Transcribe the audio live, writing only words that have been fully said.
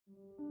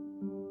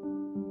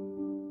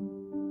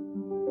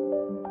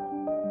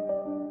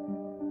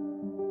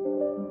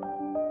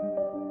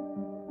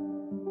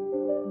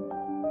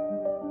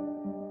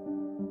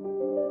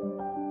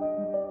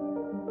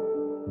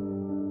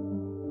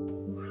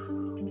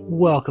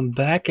Welcome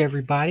back,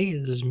 everybody.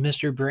 This is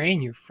Mr. Brain,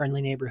 your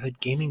friendly neighborhood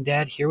gaming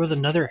dad, here with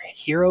another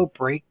hero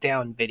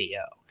breakdown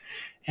video.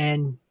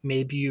 And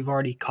maybe you've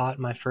already caught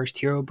my first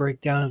hero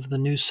breakdown of the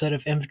new set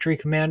of infantry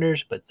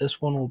commanders, but this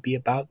one will be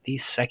about the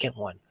second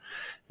one.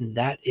 And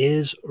that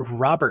is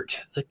Robert,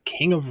 the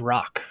King of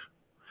Rock,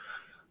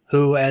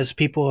 who, as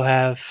people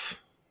have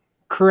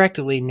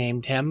correctly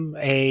named him,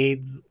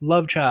 a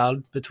love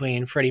child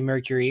between Freddie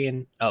Mercury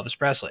and Elvis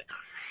Presley.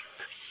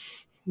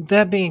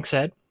 That being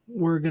said,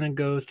 we're going to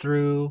go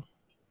through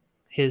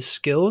his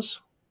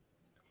skills,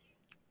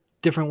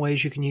 different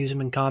ways you can use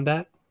him in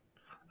combat,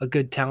 a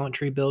good talent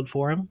tree build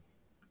for him,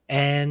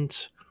 and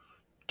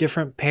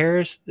different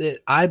pairs that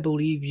I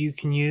believe you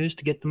can use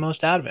to get the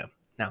most out of him.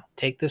 Now,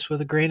 take this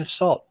with a grain of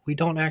salt. We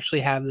don't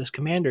actually have this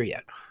commander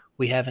yet.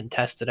 We haven't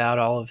tested out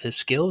all of his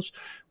skills.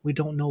 We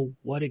don't know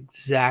what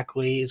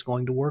exactly is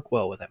going to work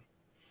well with him.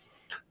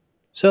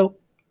 So,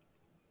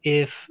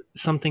 if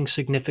something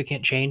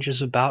significant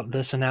changes about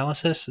this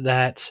analysis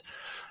that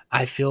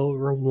I feel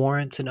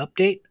warrants an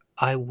update,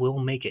 I will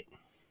make it.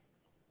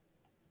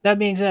 That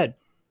being said,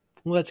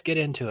 let's get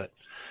into it.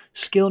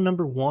 Skill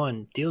number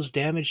 1 deals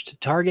damage to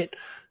target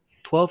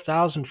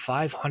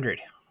 12,500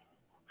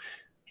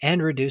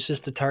 and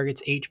reduces the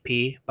target's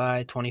HP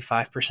by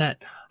 25%.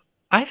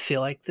 I feel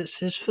like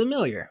this is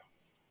familiar.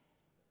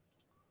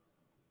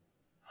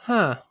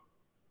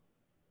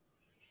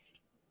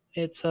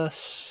 It's a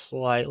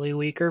slightly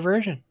weaker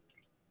version.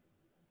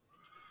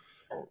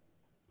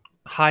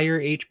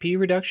 Higher HP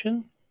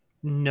reduction,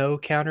 no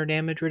counter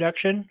damage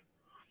reduction.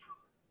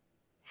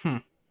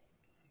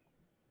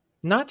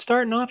 Not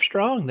starting off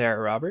strong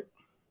there, Robert.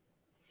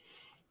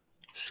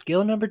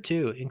 Skill number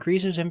 2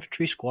 increases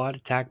infantry squad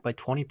attack by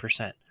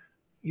 20%.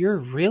 You're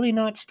really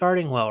not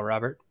starting well,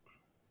 Robert.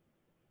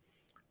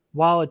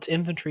 While it's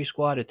infantry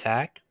squad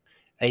attack,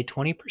 a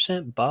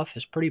 20% buff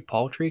is pretty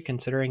paltry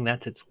considering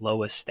that's its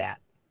lowest stat.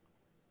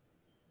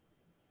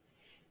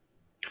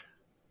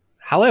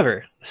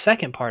 However, the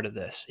second part of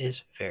this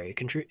is very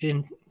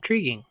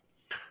intriguing.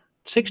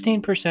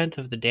 16%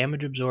 of the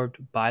damage absorbed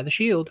by the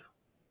shield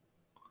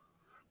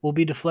will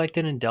be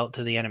deflected and dealt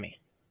to the enemy.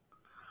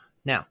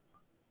 Now,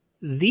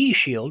 the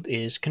shield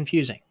is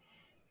confusing.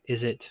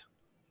 Is it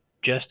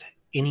just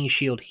any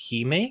shield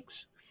he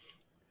makes?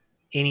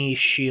 Any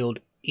shield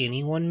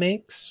anyone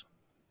makes?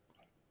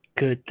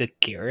 Could the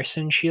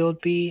garrison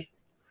shield be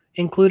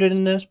included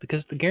in this?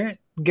 Because the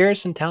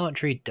garrison talent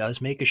tree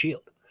does make a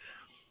shield.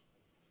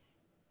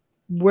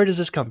 Where does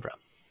this come from?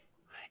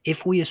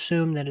 If we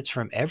assume that it's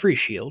from every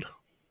shield,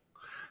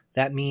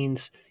 that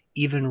means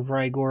even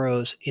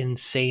Raigoro's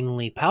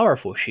insanely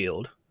powerful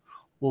shield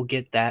will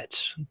get that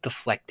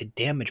deflected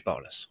damage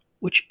bonus,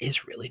 which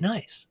is really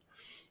nice.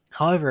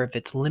 However, if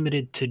it's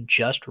limited to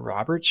just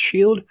Robert's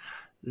shield,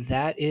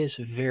 that is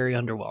very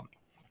underwhelming.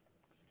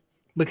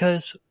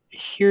 Because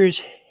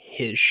here's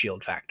his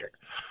shield factor.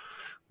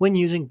 When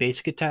using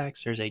basic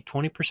attacks, there's a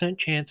 20%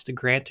 chance to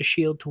grant a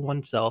shield to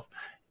oneself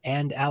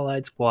and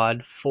allied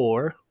squad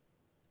for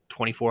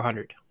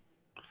 2,400.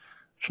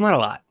 It's not a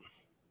lot.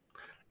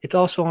 It's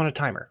also on a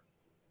timer.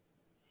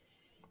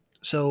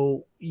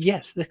 So,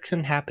 yes, this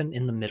can happen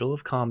in the middle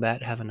of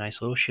combat, have a nice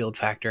little shield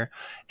factor,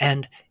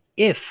 and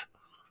if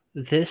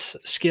this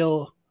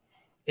skill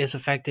is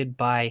affected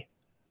by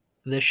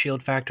this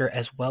shield factor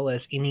as well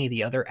as any of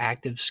the other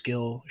active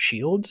skill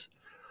shields,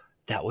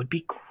 that would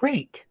be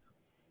great.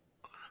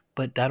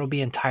 But that'll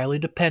be entirely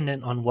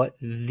dependent on what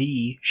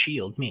the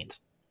shield means.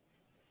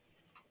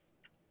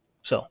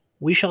 So,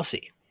 we shall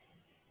see.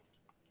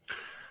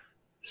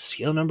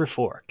 Skill number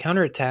 4.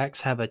 Counterattacks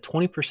have a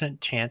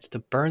 20% chance to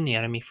burn the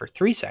enemy for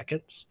 3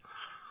 seconds,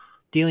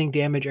 dealing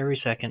damage every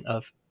second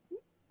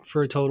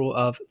for a total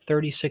of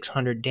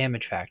 3,600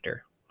 damage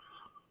factor.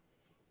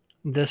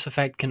 This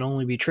effect can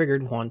only be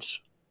triggered once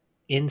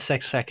in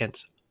 6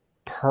 seconds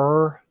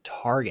per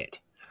target.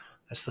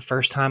 That's the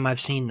first time I've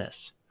seen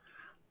this.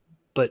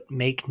 But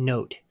make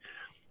note,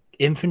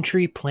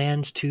 infantry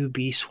plans to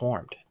be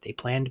swarmed. They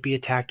plan to be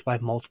attacked by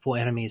multiple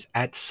enemies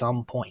at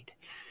some point.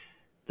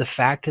 The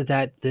fact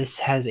that this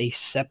has a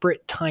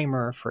separate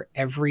timer for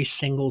every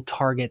single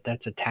target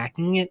that's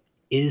attacking it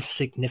is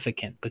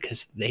significant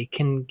because they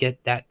can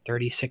get that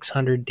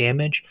 3,600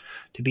 damage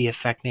to be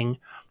affecting,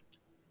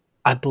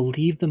 I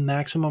believe the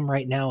maximum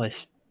right now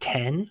is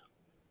 10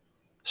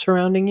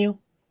 surrounding you.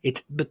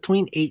 It's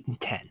between 8 and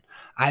 10.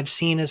 I've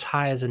seen as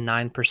high as a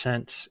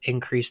 9%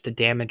 increase to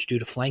damage due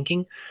to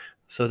flanking,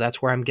 so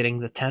that's where I'm getting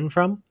the 10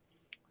 from.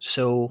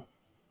 So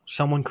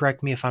someone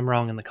correct me if I'm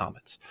wrong in the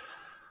comments.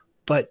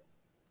 But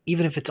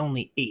even if it's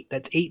only 8,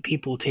 that's 8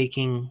 people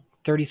taking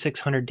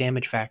 3,600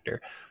 damage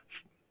factor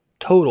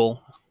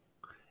total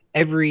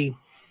every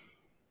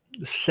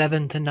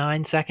 7 to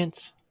 9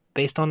 seconds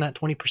based on that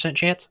 20%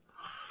 chance.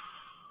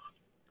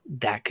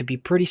 That could be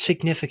pretty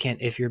significant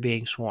if you're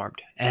being swarmed.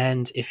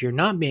 And if you're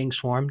not being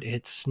swarmed,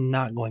 it's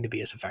not going to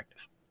be as effective.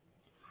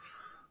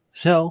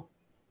 So,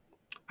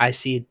 I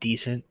see a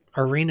decent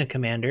arena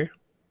commander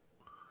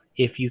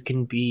if you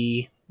can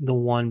be the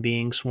one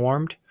being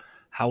swarmed.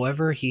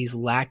 However, he's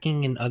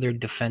lacking in other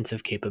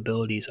defensive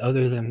capabilities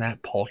other than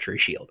that paltry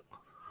shield.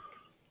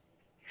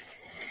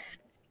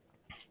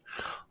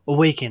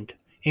 Awakened.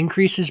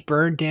 Increases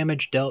burn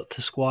damage dealt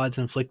to squads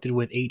inflicted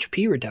with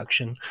HP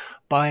reduction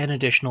by an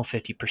additional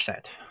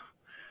 50%.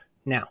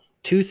 Now,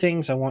 two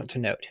things I want to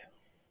note.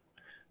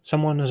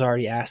 Someone has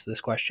already asked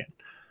this question.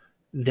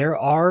 There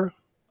are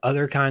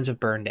other kinds of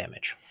burn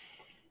damage.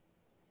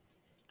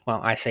 Well,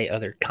 I say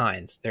other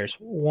kinds. There's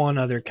one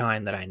other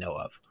kind that I know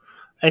of,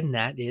 and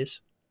that is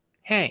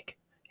Hank.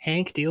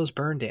 Hank deals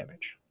burn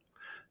damage.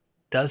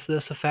 Does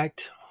this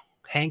affect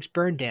Hank's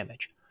burn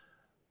damage?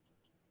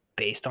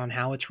 Based on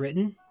how it's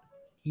written,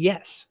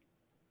 yes.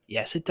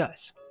 Yes, it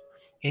does.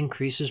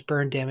 Increases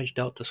burn damage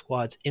dealt to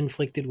squads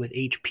inflicted with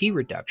HP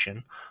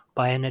reduction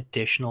by an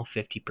additional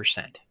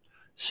 50%.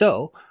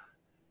 So,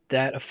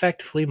 that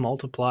effectively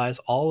multiplies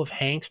all of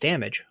Hank's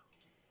damage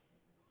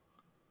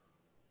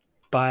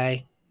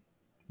by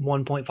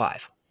 1.5.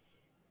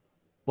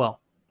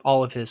 Well,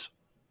 all of his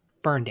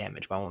burn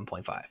damage by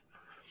 1.5.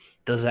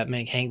 Does that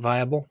make Hank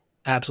viable?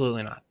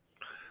 Absolutely not.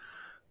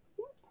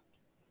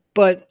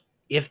 But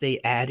if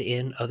they add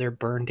in other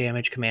burn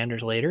damage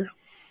commanders later,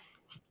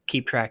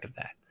 keep track of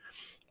that.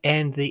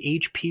 And the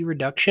HP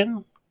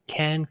reduction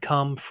can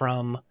come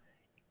from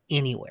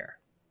anywhere.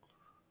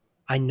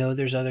 I know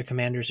there's other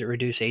commanders that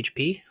reduce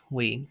HP.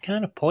 We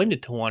kind of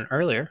pointed to one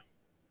earlier.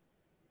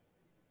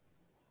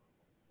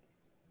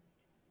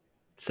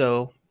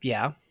 So,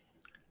 yeah,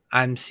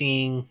 I'm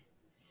seeing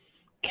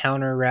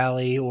counter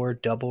rally or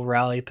double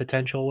rally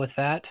potential with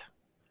that.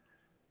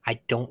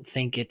 I don't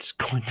think it's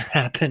going to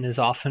happen as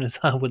often as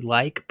I would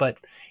like, but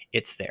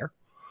it's there.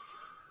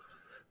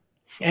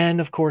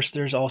 And of course,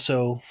 there's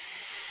also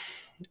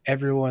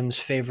everyone's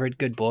favorite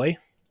good boy,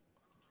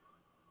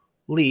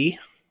 Lee,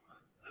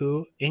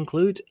 who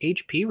includes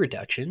HP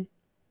reduction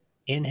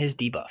in his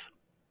debuff.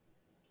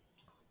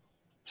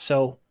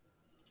 So,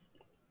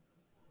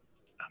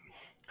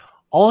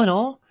 all in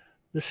all,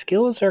 the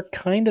skills are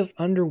kind of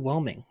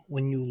underwhelming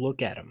when you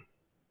look at them.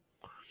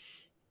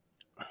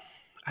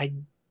 I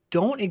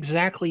don't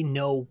exactly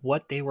know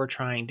what they were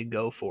trying to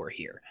go for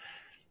here.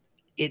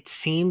 It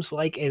seems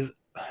like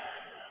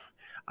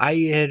I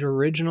had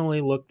originally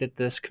looked at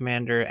this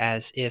commander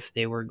as if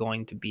they were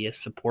going to be a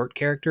support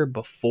character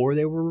before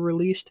they were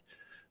released,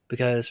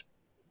 because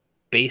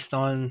based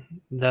on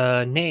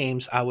the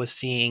names, I was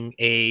seeing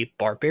a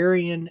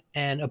barbarian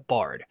and a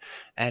bard.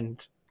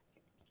 And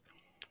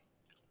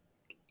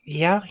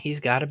yeah, he's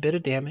got a bit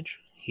of damage.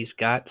 He's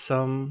got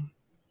some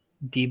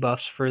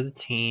debuffs for the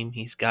team.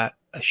 He's got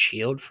a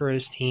shield for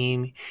his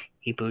team.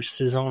 He boosts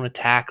his own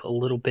attack a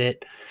little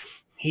bit.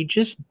 He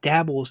just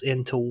dabbles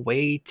into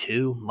way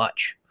too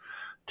much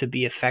to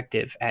be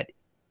effective at,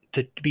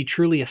 to be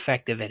truly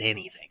effective at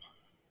anything.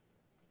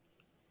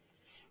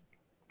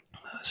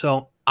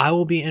 So I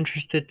will be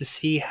interested to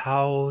see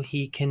how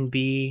he can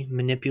be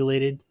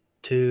manipulated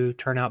to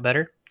turn out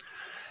better.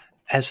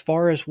 As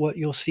far as what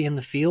you'll see in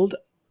the field,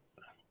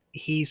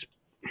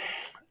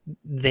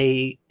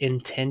 they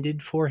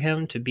intended for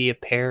him to be a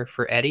pair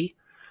for Eddie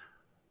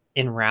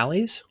in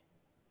rallies.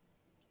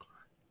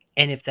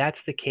 And if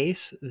that's the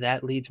case,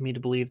 that leads me to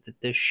believe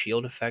that this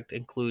shield effect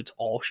includes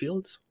all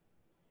shields.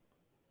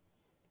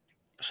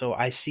 So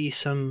I see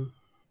some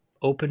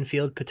open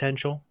field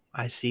potential.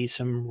 I see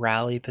some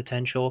rally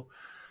potential.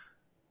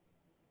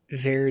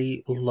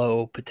 Very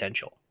low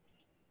potential.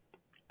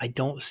 I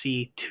don't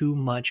see too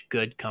much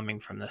good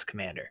coming from this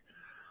commander.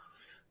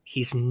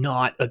 He's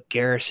not a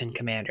garrison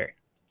commander.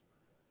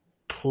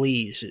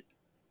 Please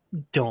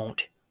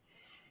don't.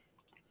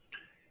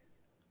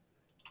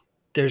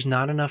 There's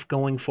not enough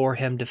going for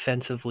him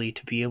defensively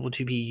to be able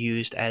to be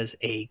used as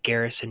a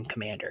garrison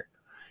commander.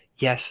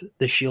 Yes,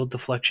 the shield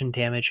deflection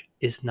damage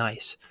is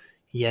nice.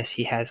 Yes,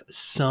 he has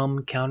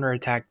some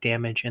counterattack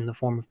damage in the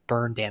form of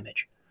burn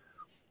damage.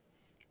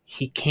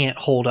 He can't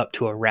hold up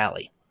to a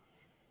rally.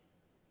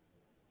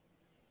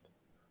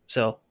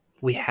 So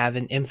we have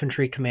an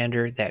infantry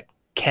commander that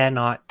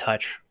cannot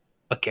touch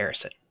a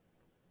garrison.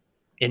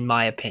 In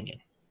my opinion,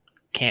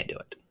 can't do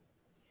it.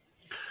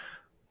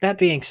 That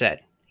being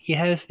said, he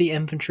has the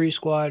infantry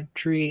squad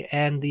tree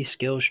and the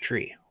skills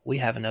tree. We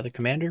have another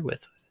commander with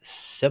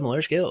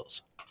similar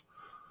skills.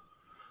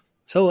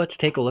 So let's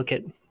take a look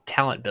at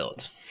talent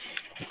builds.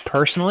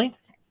 Personally,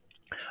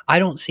 I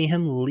don't see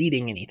him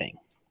leading anything.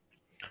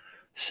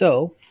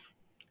 So,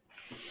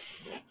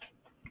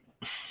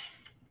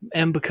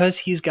 and because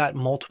he's got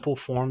multiple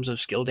forms of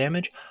skill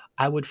damage,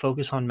 I would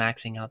focus on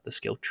maxing out the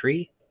skill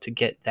tree to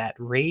get that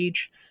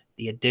rage,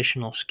 the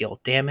additional skill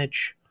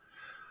damage,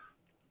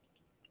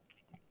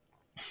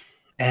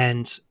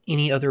 and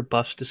any other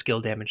buffs to skill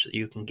damage that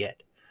you can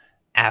get.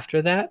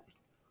 After that,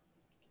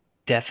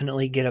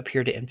 definitely get up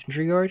here to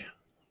infantry guard,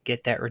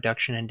 get that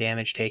reduction in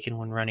damage taken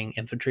when running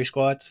infantry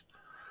squads.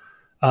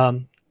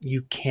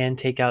 You can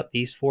take out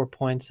these 4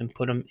 points and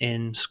put them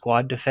in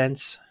squad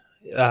defense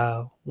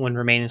when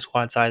remaining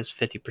squad size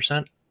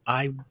 50%.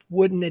 I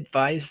wouldn't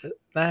advise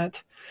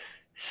that,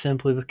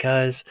 simply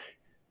because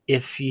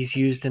if he's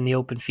used in the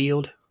open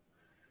field,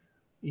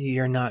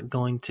 you're not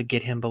going to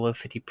get him below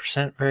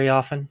 50% very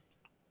often,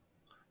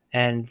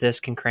 and this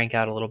can crank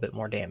out a little bit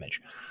more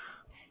damage.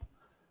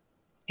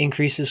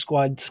 Increases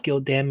squad skill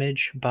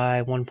damage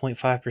by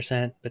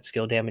 1.5%, but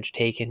skill damage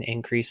taken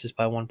increases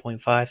by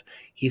 1.5.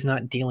 He's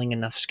not dealing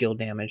enough skill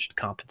damage to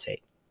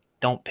compensate.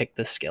 Don't pick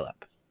this skill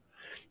up.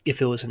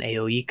 If it was an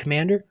AoE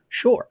commander,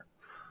 sure.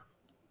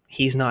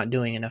 He's not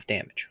doing enough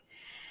damage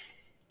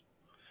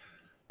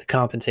to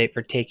compensate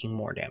for taking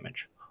more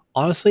damage.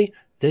 Honestly,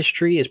 this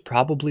tree is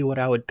probably what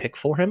I would pick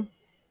for him.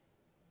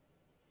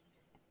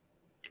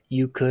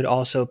 You could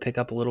also pick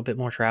up a little bit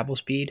more travel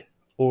speed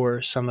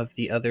or some of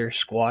the other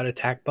squad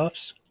attack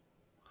buffs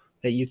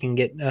that you can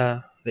get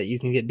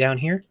down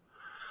here.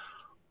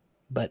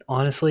 But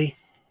honestly,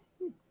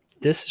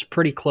 this is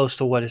pretty close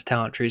to what his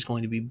talent tree is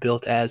going to be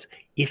built as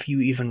if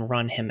you even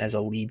run him as a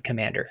lead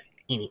commander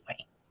anyway.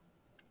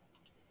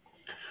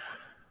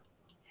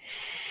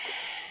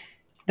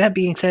 That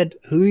being said,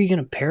 who are you going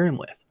to pair him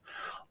with?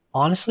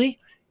 Honestly,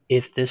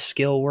 if this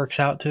skill works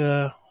out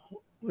to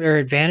their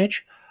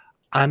advantage,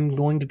 I'm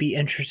going to be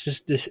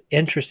interested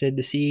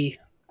to see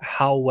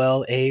how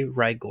well a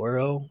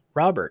Raigoro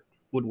Robert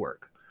would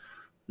work.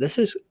 This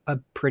is a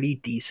pretty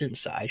decent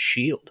sized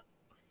shield.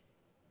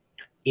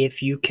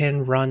 If you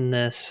can run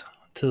this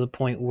to the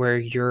point where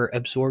you're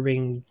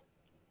absorbing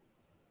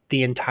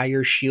the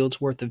entire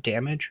shield's worth of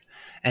damage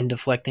and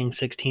deflecting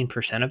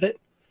 16% of it,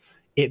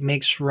 it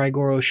makes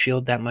Raigoro's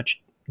shield that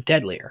much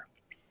deadlier.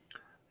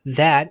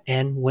 That,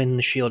 and when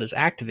the shield is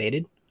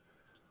activated,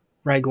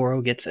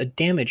 Raigoro gets a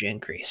damage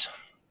increase.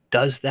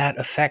 Does that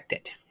affect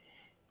it?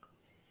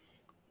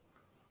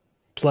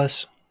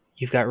 Plus,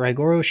 you've got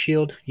Raigoro's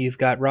shield, you've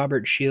got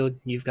Robert's shield,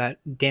 you've got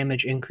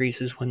damage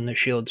increases when the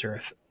shields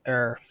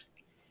are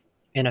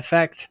in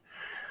effect.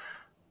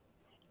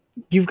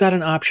 You've got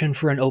an option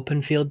for an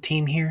open field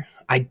team here.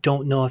 I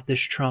don't know if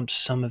this trumps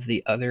some of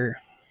the other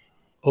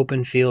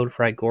open field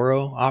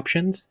Raigoro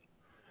options,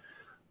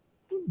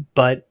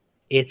 but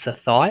it's a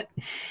thought.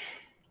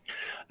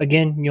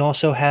 Again, you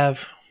also have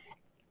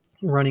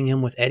running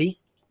him with Eddie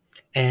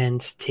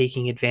and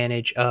taking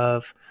advantage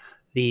of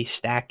the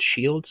stacked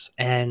shields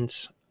and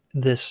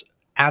this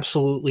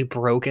absolutely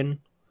broken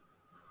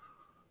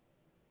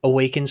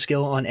awaken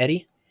skill on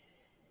Eddie.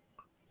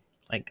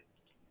 Like,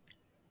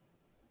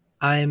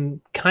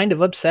 I'm kind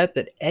of upset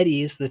that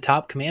Eddie is the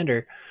top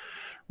commander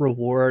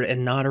reward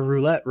and not a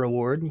roulette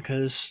reward,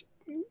 because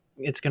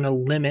it's going to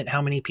limit how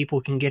many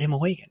people can get him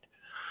awakened.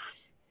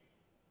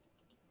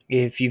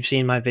 If you've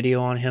seen my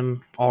video on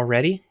him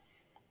already,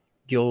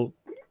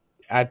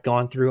 I've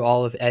gone through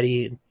all of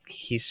Eddie.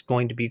 He's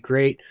going to be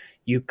great.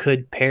 You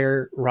could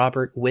pair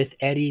Robert with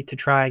Eddie to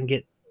try and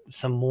get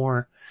some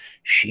more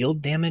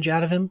shield damage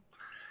out of him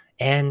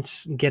and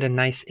get a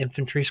nice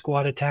infantry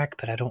squad attack,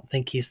 but I don't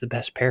think he's the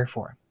best pair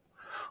for him.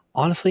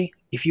 Honestly,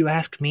 if you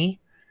ask me,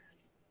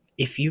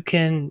 if you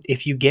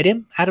get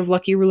him out of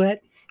Lucky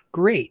Roulette,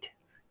 great.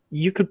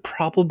 You could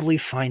probably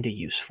find a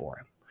use for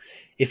him.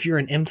 If you're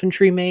an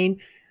infantry main,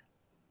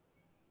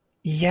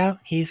 yeah,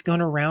 he's going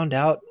to round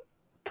out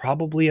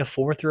probably a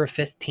 4th or a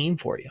 5th team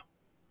for you.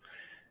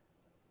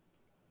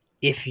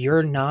 If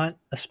you're not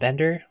a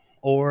spender,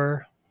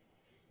 or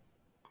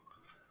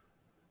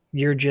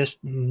you're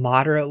just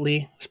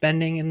moderately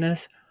spending in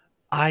this,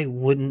 I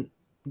wouldn't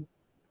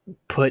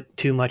put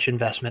too much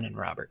investment in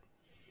Robert.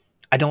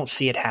 I don't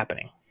see it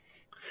happening.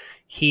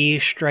 He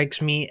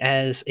strikes me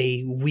as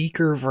a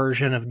weaker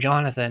version of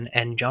Jonathan,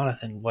 and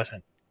Jonathan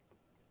wasn't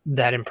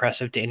that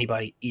impressive to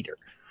anybody either.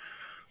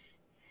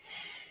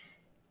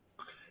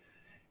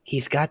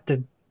 He's got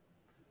the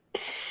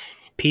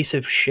piece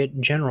of shit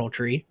general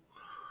tree.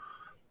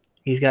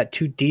 He's got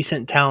 2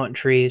 decent talent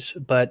trees,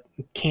 but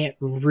can't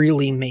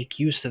really make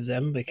use of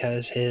them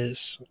because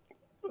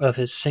of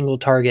his single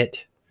target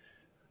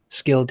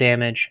skill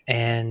damage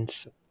and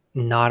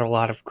not a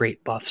lot of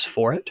great buffs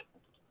for it.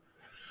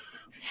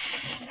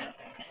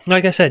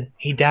 Like I said,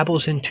 he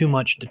dabbles in too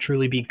much to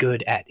truly be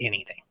good at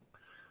anything.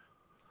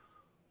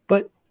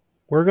 But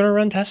we're going to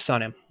run tests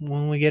on him.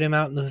 When we get him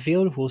out in the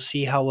field, we'll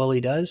see how well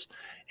he does.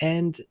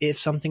 And if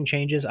something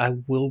changes, I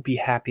will be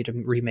happy to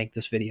remake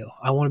this video.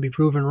 I want to be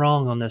proven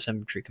wrong on this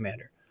infantry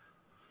commander.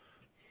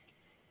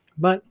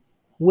 But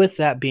with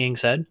that being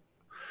said,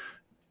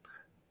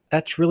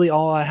 that's really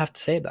all I have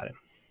to say about him.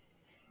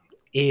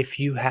 If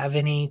you have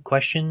any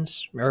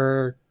questions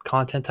or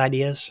content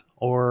ideas,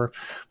 or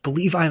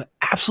believe I'm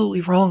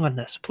absolutely wrong on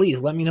this, please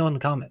let me know in the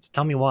comments.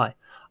 Tell me why.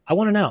 I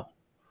want to know.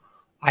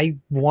 I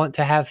want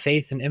to have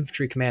faith in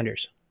infantry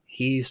commanders.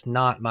 He's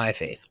not my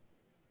faith.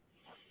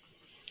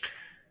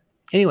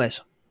 Anyways,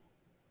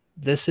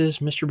 this is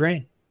Mr.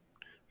 Brain,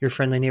 your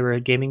friendly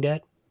neighborhood gaming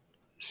dad,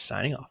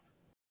 signing off.